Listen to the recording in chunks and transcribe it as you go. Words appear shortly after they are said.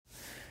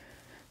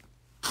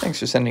Thanks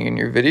for sending in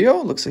your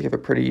video. Looks like you have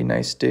a pretty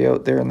nice day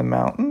out there in the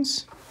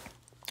mountains.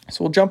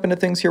 So we'll jump into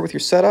things here with your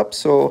setup.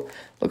 So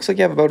looks like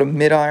you have about a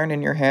mid-iron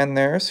in your hand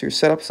there. So your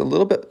setup's a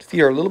little bit,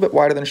 feet are a little bit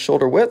wider than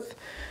shoulder width,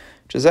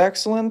 which is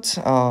excellent.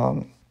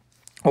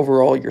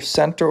 Overall, your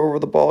center over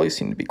the ball, you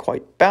seem to be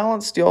quite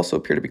balanced. You also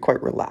appear to be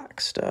quite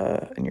relaxed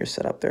in your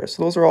setup there.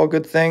 So those are all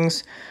good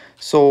things.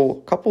 So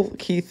a couple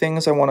key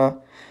things I want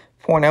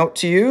to point out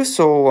to you.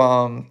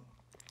 So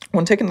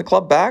when taking the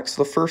club back,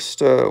 so the first,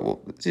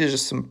 these are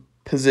just some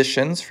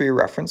positions for your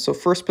reference. So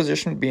first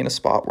position would be in a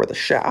spot where the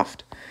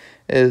shaft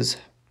is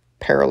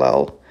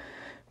parallel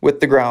with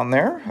the ground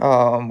there.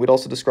 We'd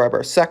also describe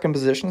our second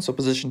position, so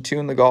position 2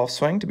 in the golf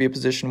swing, to be a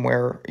position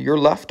where your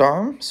left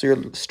arm, so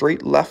your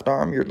straight left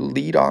arm, your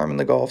lead arm in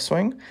the golf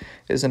swing,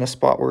 is in a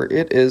spot where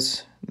it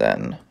is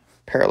then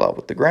parallel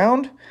with the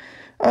ground.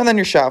 And then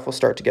your shaft will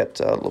start to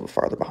get a little bit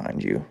farther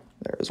behind you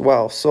there as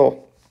well.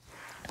 So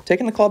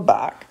taking the club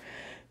back,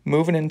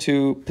 moving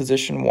into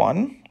position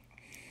 1,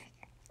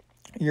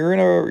 you're in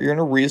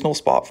a reasonable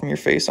spot from your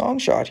face-on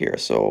shot here.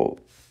 So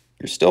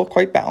you're still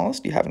quite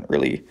balanced. You haven't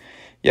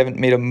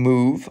made a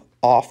move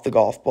off the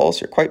golf ball,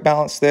 so you're quite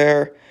balanced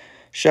there.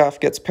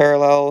 Shaft gets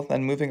parallel,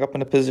 then moving up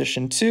into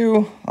position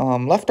 2.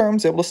 Left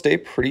arm's able to stay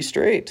pretty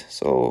straight,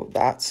 so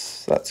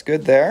that's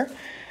good there.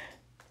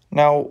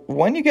 Now,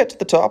 when you get to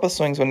the top of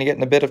swings, when you get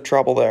in a bit of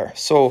trouble there.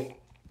 So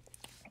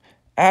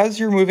as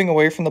you're moving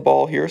away from the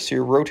ball here, so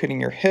you're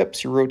rotating your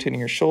hips, you're rotating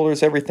your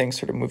shoulders, everything's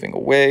sort of moving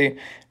away,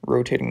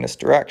 rotating this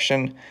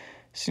direction.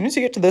 As soon as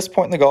you get to this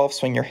point in the golf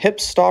swing, your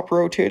hips stop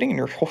rotating and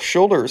your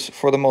shoulders,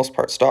 for the most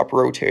part, stop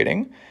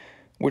rotating,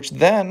 which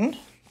then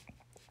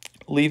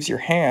leaves your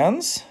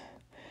hands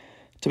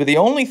to be the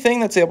only thing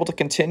that's able to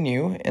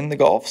continue in the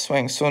golf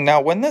swing. So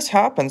now when this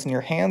happens and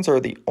your hands are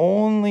the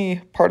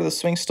only part of the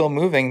swing still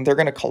moving, they're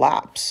going to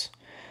collapse.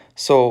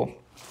 So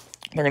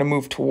they're going to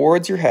move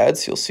towards your head.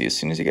 So you'll see as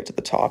soon as you get to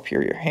the top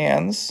here, your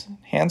hands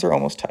are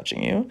almost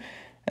touching you.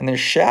 And their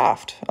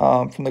shaft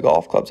from the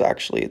golf clubs,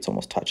 actually, it's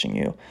almost touching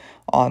you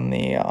on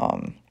the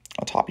on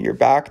top of your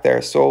back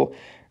there. So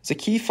it's a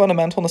key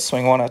fundamental in the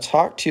swing I want to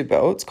talk to you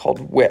about. It's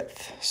called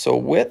width. So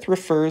width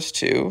refers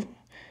to,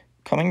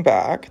 coming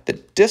back, the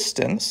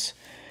distance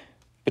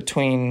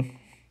between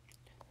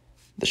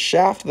the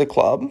shaft of the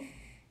club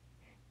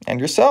and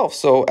yourself.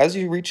 So as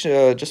you reach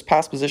just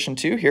past position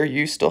 2 here,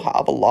 you still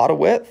have a lot of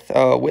width.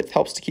 Width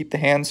helps to keep the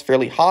hands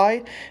fairly high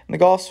in the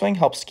golf swing,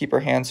 helps to keep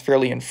our hands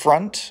fairly in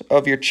front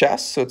of your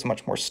chest, so it's a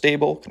much more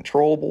stable,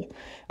 controllable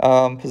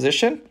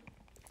position.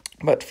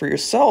 But for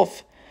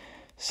yourself,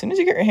 as soon as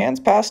you get your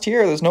hands past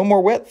here, there's no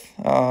more width.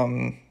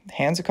 Hands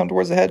will come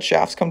towards the head,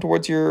 shafts come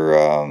towards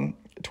your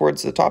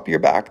towards the top of your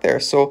back there.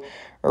 So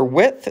our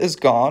width is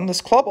gone.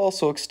 This club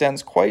also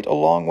extends quite a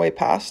long way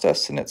past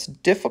us, and it's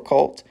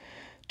difficult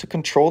to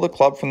control the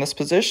club from this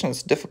position.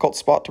 It's a difficult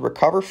spot to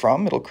recover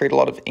from. It'll create a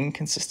lot of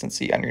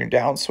inconsistency on your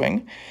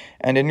downswing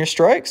and in your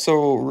strike.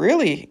 So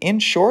really, in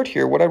short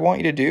here, what I want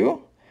you to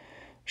do,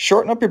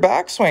 shorten up your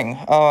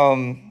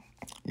backswing.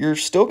 You're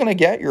still going to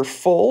get your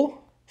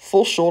full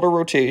shoulder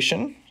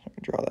rotation. Let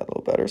me draw that a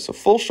little better. So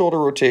full shoulder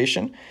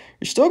rotation.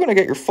 You're still going to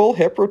get your full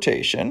hip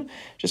rotation.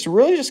 Just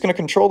going to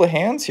control the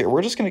hands here.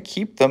 We're just going to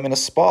keep them in a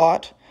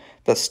spot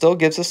that still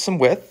gives us some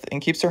width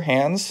and keeps our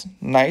hands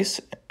nice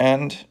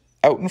and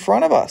out in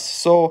front of us.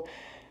 So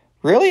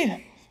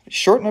really,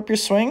 shorten up your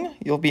swing.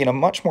 You'll be in a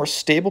much more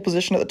stable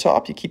position at the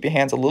top. You keep your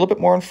hands a little bit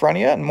more in front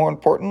of you, and more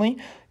importantly,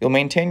 you'll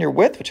maintain your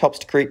width, which helps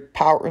to create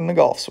power in the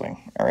golf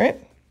swing. All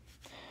right?